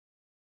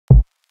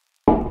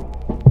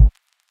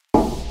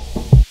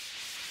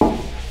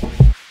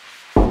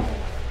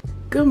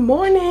Good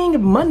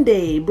morning,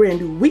 Monday,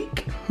 brand new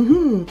week.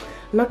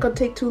 Not gonna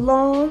take too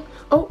long.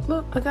 Oh,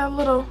 look, I got a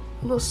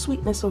little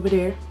sweetness over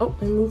there. Oh,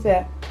 let me move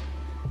that.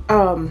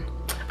 I'm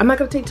not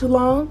gonna take too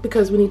long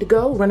because we need to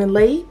go. Running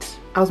late.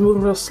 I was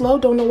moving real slow.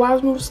 Don't know why I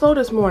was moving slow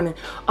this morning.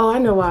 Oh, I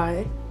know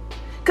why.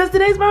 Cause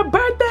today's my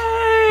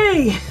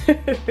birthday.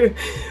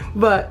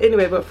 But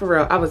anyway, but for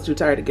real, I was too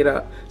tired to get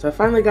up. So I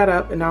finally got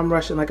up and now I'm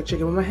rushing like a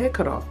chicken with my head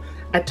cut off.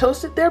 I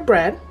toasted their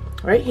bread.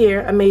 Right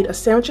here, I made a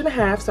sandwich and a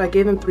half, so I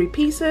gave them 3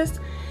 pieces,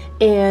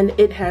 and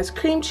it has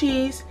cream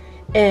cheese,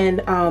 and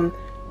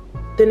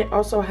then it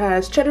also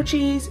has cheddar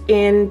cheese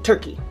and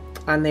turkey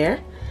on there.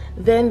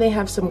 Then they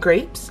have some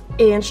grapes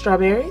and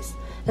strawberries,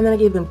 and then I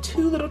gave them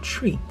 2 little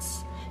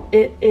treats.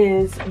 It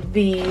is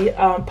the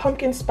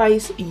pumpkin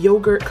spice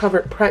yogurt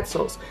covered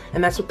pretzels,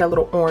 and that's what that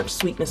little orange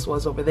sweetness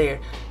was over there.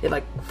 It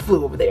like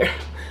flew over there.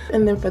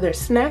 And then for their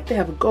snack, they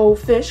have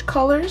goldfish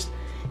colors,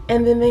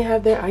 and then they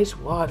have their ice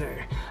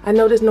water. I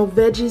know there's no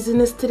veggies in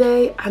this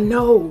today. I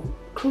know,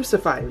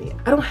 crucify me.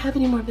 I don't have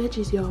any more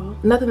veggies, y'all.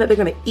 Nothing that they're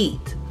gonna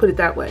eat, put it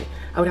that way.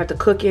 I would have to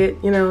cook it,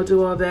 you know,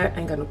 do all that. I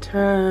ain't got no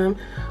time.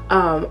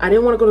 I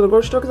didn't wanna go to the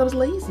grocery store because I was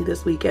lazy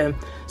this weekend.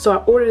 So I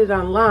ordered it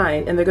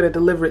online and they're gonna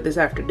deliver it this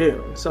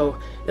afternoon. So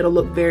it'll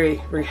look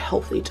very, very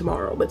healthy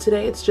tomorrow. But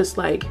today it's just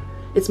like,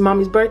 it's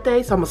mommy's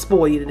birthday, so I'm gonna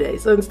spoil you today.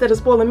 So instead of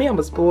spoiling me, I'm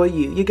gonna spoil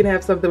you. You can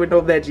have something with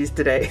no veggies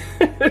today.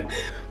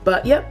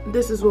 But yep,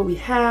 this is what we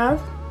have.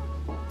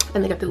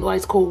 And they got the little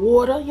ice cold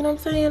water, you know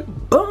what I'm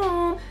saying?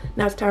 Boom!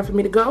 Now it's time for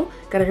me to go.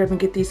 Gotta hurry up and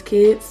get these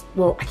kids.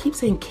 Well, I keep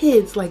saying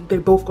kids like they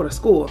both go to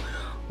school.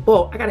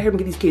 Well, I gotta hurry up and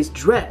get these kids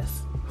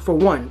dressed, for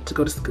one, to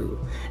go to school.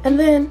 And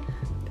then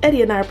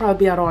Eddie and I will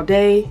probably be out all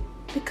day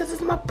because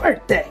it's my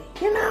birthday,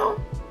 you know?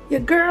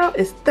 Your girl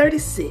is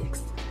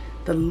 36.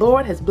 The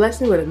Lord has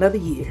blessed me with another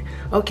year.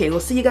 Okay, we'll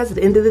see you guys at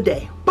the end of the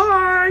day.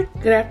 Bye!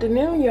 Good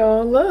afternoon,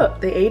 y'all.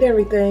 Look, they ate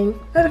everything.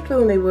 I had a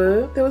feeling they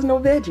would. There was no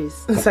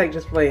veggies. It's like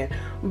just playing.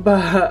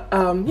 But,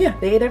 yeah,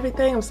 they ate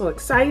everything. I'm so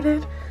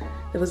excited.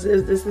 This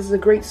is a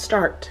great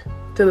start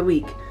to the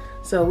week.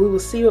 So we will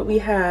see what we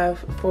have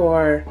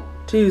for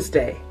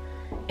Tuesday.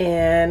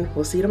 And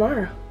we'll see you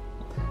tomorrow.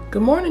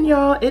 Good morning,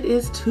 y'all. It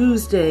is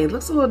Tuesday.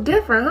 Looks a little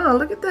different, huh?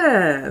 Look at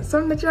that.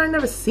 Something that y'all ain't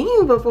never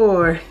seen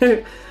before.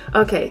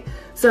 Okay,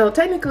 so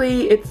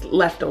technically it's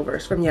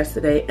leftovers from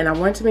yesterday, and I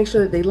wanted to make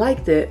sure that they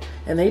liked it,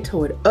 and they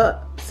tore it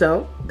up.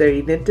 So they're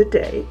eating it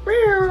today.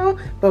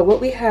 But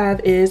what we have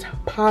is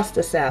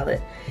pasta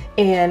salad,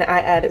 and I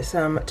added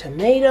some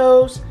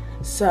tomatoes,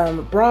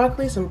 some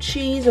broccoli, some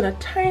cheese, and a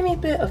tiny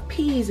bit of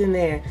peas in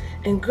there.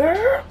 And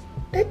girl,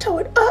 they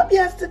tore it up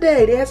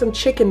yesterday. They had some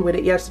chicken with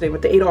it yesterday,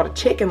 but they ate all the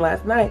chicken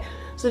last night.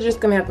 So they're just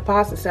gonna have the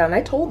pasta salad. And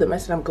I told them, I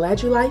said, I'm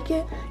glad you like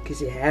it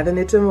because you're having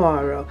it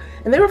tomorrow.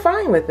 And they were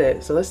fine with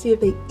it. So let's see if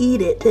they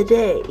eat it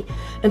today.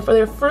 And for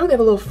their fruit, they have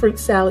a little fruit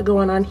salad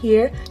going on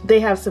here. They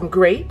have some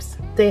grapes.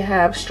 They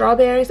have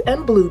strawberries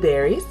and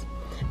blueberries.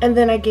 And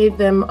then I gave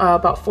them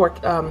about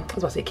 4, I was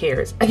about to say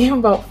carrots. I gave them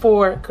about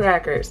 4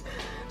 crackers.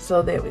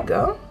 So there we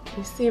go.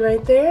 You see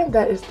right there,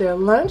 that is their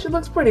lunch. It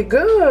looks pretty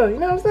good, you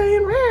know what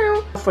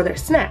I'm saying? For their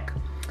snack,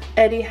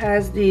 Eddie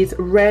has these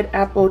red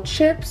apple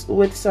chips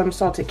with some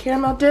salted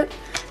caramel dip,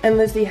 and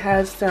Lizzie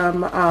has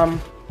some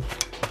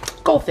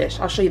goldfish.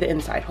 I'll show you the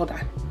inside, hold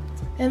on.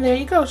 And there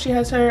you go, she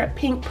has her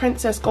pink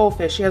princess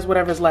goldfish. She has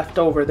whatever's left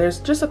over. There's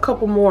just a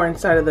couple more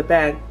inside of the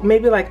bag,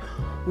 maybe like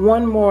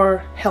 1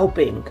 more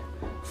helping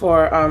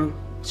for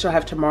she'll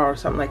have tomorrow or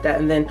something like that,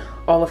 and then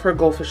all of her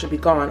goldfish should be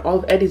gone. All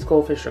of Eddie's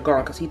goldfish are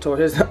gone because he tore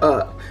his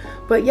up.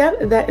 But yeah,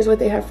 that is what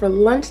they have for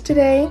lunch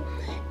today,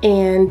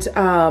 and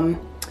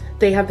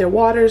they have their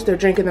waters. They're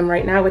drinking them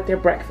right now with their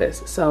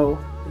breakfast. So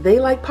they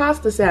like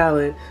pasta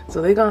salad,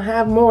 so they're gonna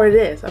have more of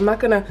this. I'm not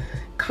gonna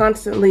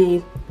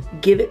constantly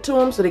give it to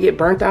them so they get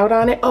burnt out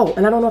on it. Oh,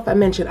 and I don't know if I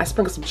mentioned, I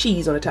sprinkled some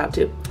cheese on the top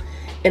too.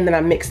 And then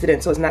I mixed it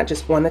in, so it's not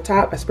just on the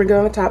top. I sprinkled it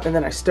on the top and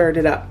then I stirred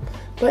it up.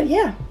 But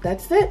yeah,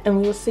 that's it. And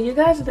we will see you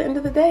guys at the end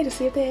of the day to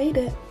see if they ate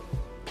it.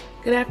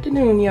 Good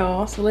afternoon,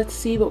 y'all. So let's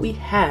see what we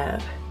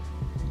have.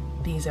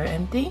 These are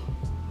empty.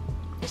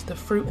 Just the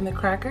fruit and the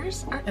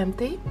crackers are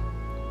empty.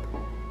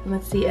 And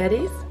let's see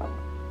Eddie's.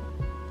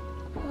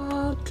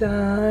 All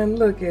done.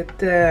 Look at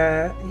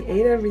that. He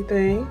ate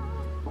everything.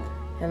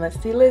 And let's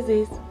see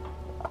Lizzie's.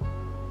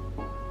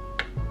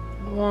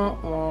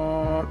 Womp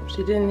womp.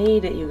 She didn't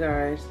eat it, you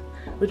guys.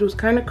 Which was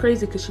kind of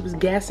crazy because she was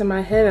gassing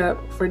my head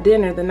up for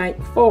dinner the night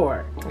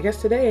before. I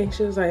guess today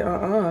she was like,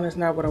 that's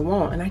not what I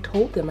want. And I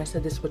told them, I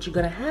said, this is what you're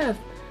gonna have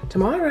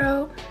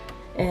tomorrow.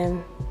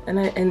 And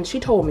she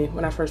told me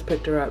when I first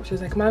picked her up. She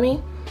was like,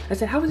 Mommy, I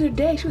said, how was your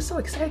day? She was so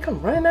excited,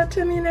 come running up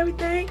to me and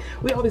everything.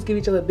 We always give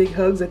each other big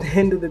hugs at the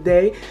end of the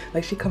day.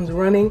 Like she comes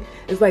running.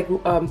 It's like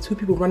 2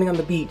 people running on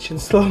the beach in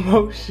slow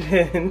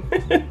motion.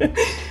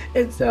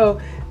 And so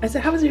I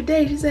said, how was your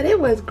day? She said, it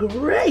was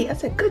great. I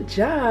said, good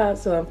job.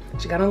 So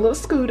she got on a little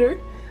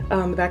scooter,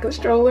 the back of the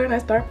stroller, and I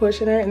started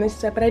pushing her. And then she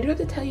said, but I do have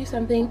to tell you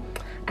something.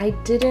 I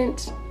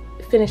didn't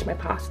finish my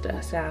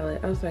pasta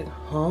salad. I was like,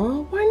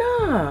 huh? Why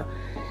not?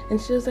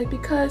 And she was like,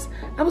 because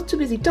I was too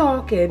busy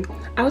talking.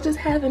 I was just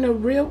having a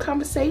real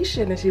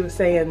conversation. And she was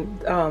saying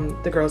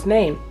the girl's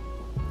name.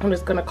 I'm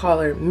just gonna call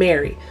her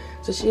Mary.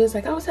 So she was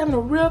like, I was having a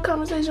real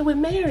conversation with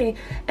Mary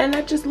and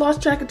I just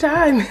lost track of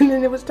time and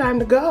then it was time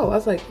to go. I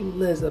was like,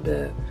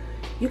 Elizabeth,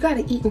 you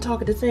gotta eat and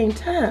talk at the same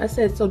time. I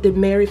said, so did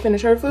Mary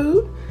finish her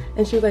food?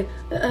 And she was like,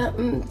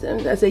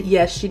 I said,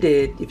 yes, she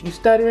did. If you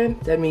stuttering,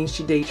 that means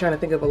she did. You're trying to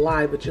think of a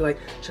lie, but you're like,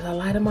 should I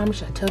lie to mommy?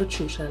 Should I tell the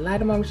truth? Should I lie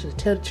to mommy? Should I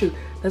tell the truth?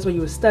 That's why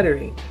you were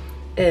stuttering.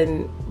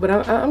 But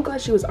I'm glad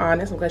she was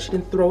honest. I'm glad she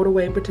didn't throw it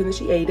away and pretend that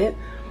she ate it.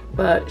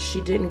 But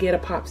she didn't get a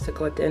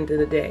popsicle at the end of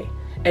the day.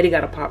 Eddie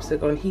got a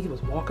popsicle and he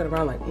was walking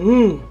around like,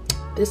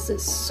 this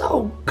is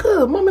so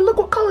good. Mommy, look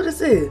what color this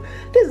is.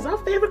 This is our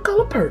favorite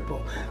color,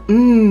 purple.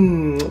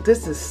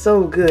 This is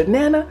so good.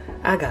 Nana,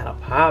 I got a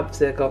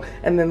popsicle.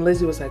 And then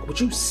Lizzie was like, would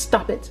you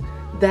stop it?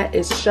 That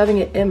is shoving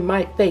it in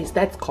my face.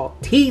 That's called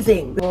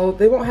teasing. Well,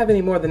 they won't have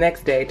any more the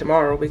next day,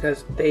 tomorrow,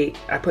 because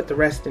I put the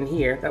rest in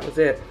here. That was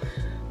it.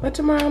 But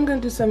tomorrow I'm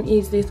gonna do something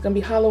easy. It's gonna be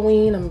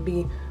Halloween. I'm gonna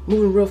be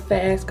moving real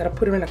fast. Gotta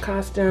put her in a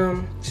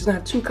costume. She's gonna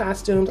have 2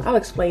 costumes. I'll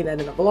explain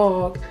that in a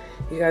vlog.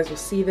 You guys will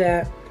see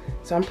that.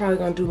 So I'm probably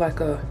gonna do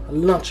like a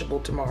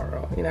Lunchable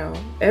tomorrow, you know.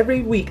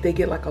 Every week they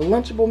get like a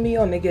Lunchable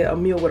meal and they get a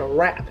meal with a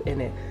wrap in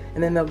it.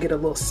 And then they'll get a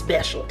little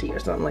specialty or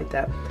something like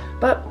that.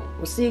 But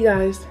we'll see you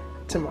guys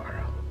tomorrow.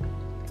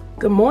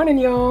 Good morning,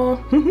 y'all.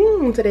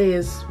 Today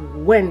is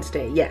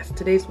Wednesday. Yes,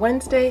 today's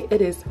Wednesday.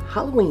 It is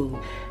Halloween.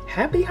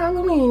 Happy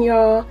Halloween,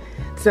 y'all.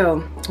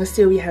 So let's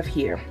see what we have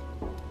here.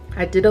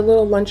 I did a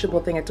little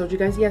Lunchable thing. I told you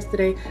guys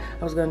yesterday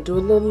I was gonna do a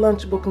little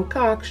Lunchable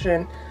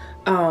concoction.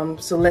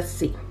 So let's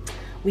see.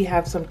 We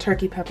have some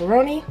turkey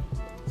pepperoni,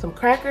 some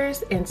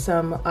crackers, and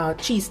some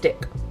cheese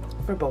stick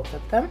for both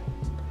of them.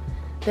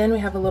 Then we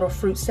have a little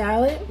fruit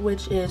salad,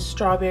 which is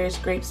strawberries,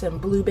 grapes, and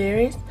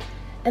blueberries.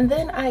 And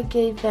then I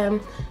gave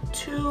them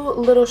 2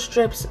 little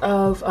strips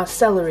of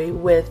celery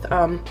with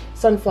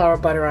sunflower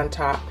butter on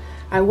top.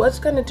 I was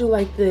gonna do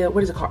like the,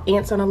 what is it called,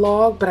 ants on a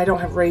log, but I don't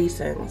have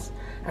raisins.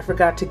 I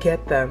forgot to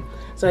get them.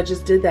 So I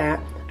just did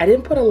that. I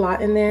didn't put a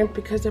lot in there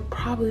because they're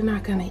probably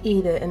not gonna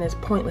eat it and it's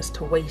pointless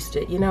to waste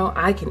it. You know,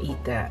 I can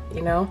eat that,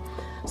 you know?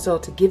 So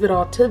to give it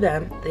all to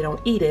them, they don't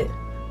eat it,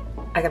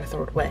 I gotta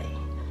throw it away.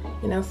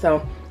 You know,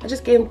 so I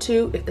just gave them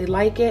 2. If they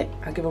like it,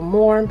 I give them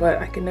more, but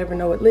I can never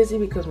know with Lizzie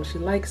because when she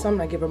likes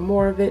something, I give her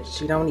more of it,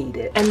 she don't eat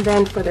it. And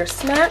then for their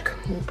snack,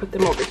 let me put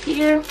them over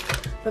here.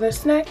 For their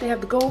snack, they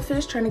have the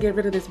goldfish, trying to get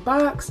rid of this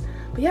box.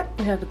 But yep,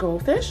 they have the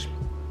goldfish.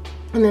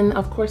 And then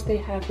of course they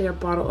have their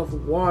bottle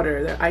of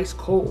water, their ice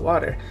cold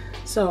water.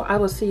 So I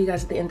will see you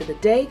guys at the end of the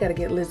day. Gotta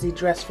get Lizzie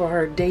dressed for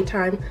her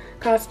daytime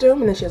costume,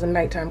 and then she has a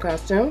nighttime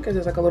costume because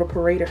there's like a little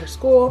parade at her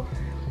school.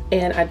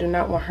 And I do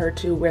not want her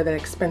to wear that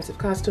expensive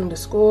costume to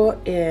school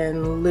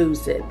and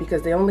lose it,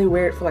 because they only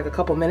wear it for like a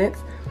couple minutes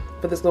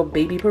for this little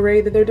baby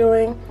parade that they're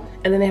doing,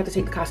 and then they have to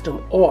take the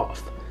costume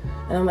off.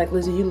 And I'm like,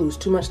 Lizzie, you lose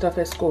too much stuff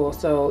at school,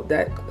 so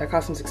that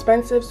costume's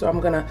expensive, so I'm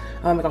gonna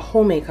make a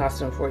homemade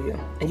costume for you.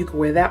 And you can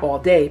wear that all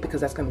day because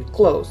that's gonna be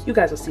closed. You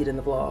guys will see it in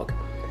the vlog.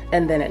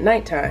 And then at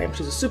nighttime,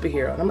 she's a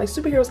superhero. And I'm like,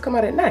 superheroes come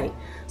out at night.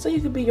 So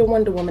you could be your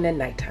Wonder Woman at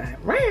nighttime.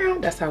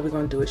 That's how we're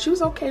gonna do it. She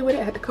was okay with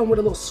it. I had to come with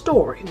a little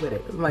story with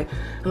it. I'm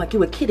like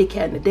you're a kitty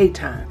cat in the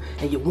daytime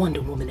and you're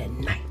Wonder Woman at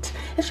night.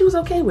 And she was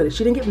okay with it.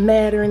 She didn't get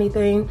mad or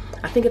anything.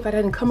 I think if I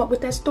didn't come up with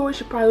that story,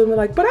 she probably would be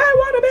like, but I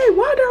wanna be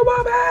Wonder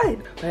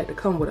Woman. But I had to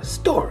come with a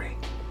story.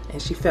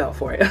 And she fell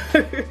for it.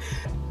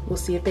 We'll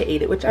see if they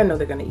ate it, which I know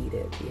they're gonna eat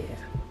it.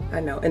 Yeah, I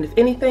know. And if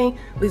anything,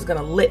 Lee's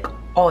gonna lick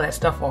all that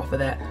stuff off of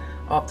that.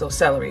 Off those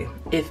celery,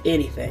 if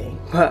anything.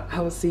 But I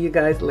will see you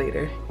guys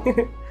later.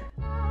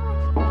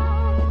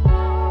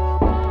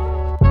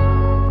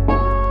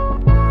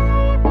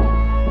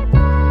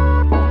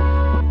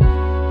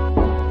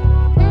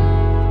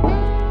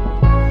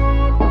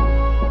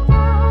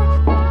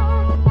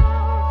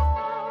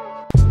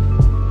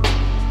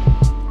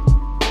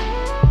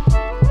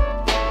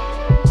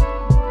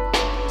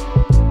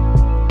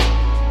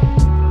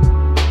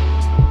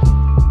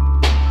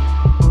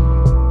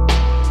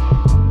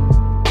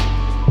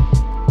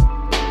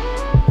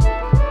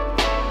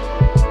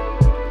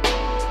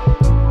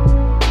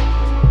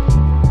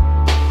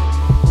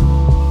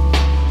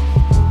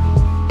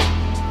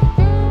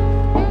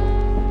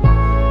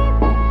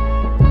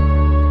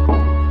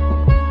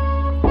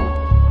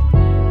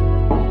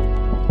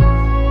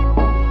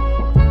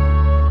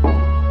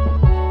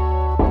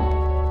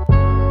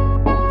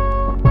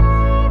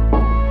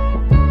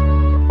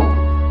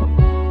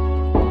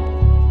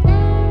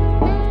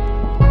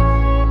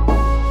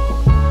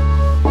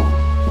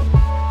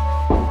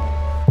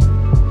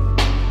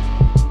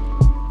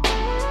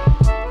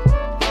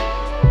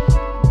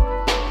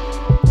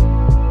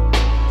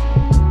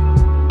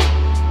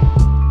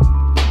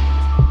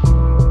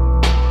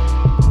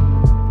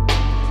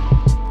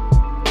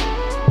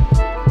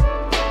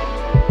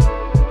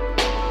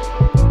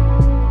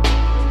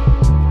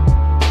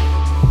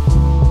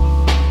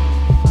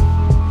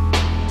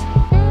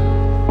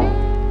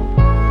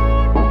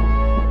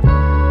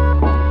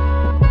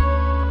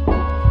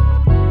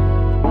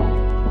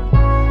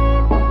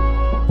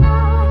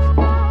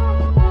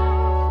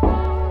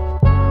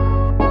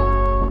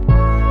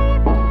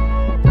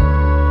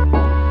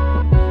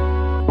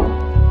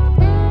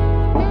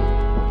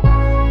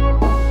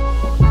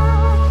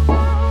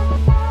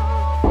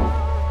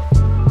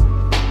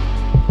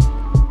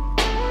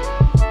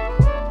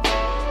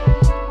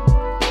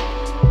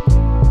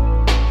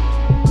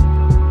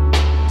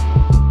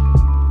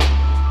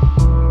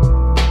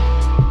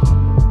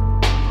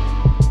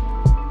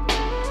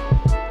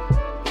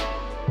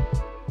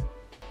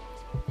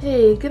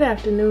 Hey, good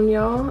afternoon,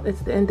 y'all.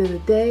 It's the end of the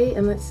day,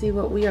 and let's see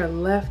what we are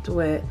left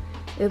with.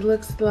 It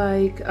looks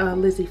like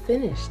Lizzie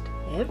finished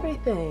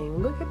everything.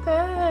 Look at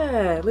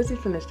that. Lizzie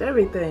finished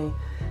everything.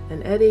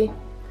 And Eddie,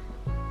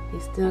 he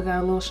still got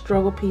a little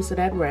struggle piece of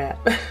that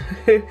wrap.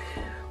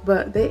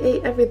 But they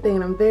ate everything,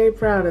 and I'm very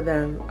proud of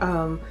them.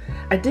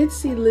 I did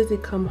see Lizzie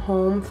come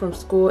home from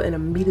school and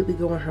immediately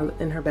go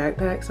in her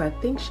backpack, so I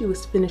think she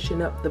was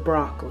finishing up the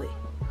broccoli.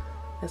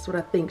 That's what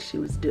I think she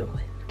was doing.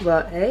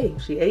 But hey,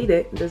 she ate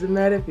it. It doesn't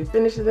matter if you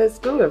finish it at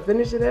school or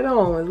finish it at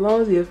home, as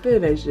long as you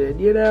finish it,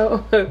 you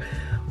know?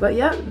 But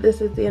yeah,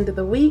 this is the end of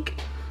the week.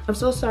 I'm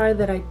so sorry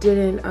that I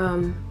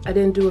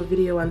didn't do a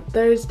video on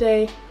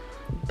Thursday,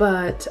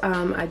 but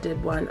I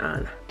did one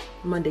on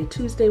Monday,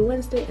 Tuesday,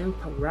 Wednesday, and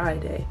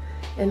Friday.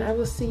 And I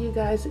will see you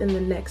guys in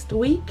the next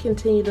week.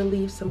 Continue to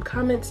leave some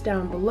comments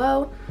down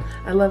below.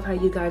 I love how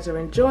you guys are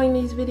enjoying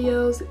these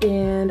videos,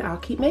 and I'll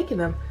keep making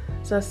them.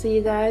 So I'll see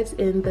you guys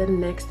in the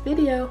next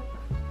video.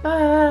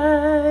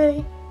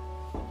 Bye!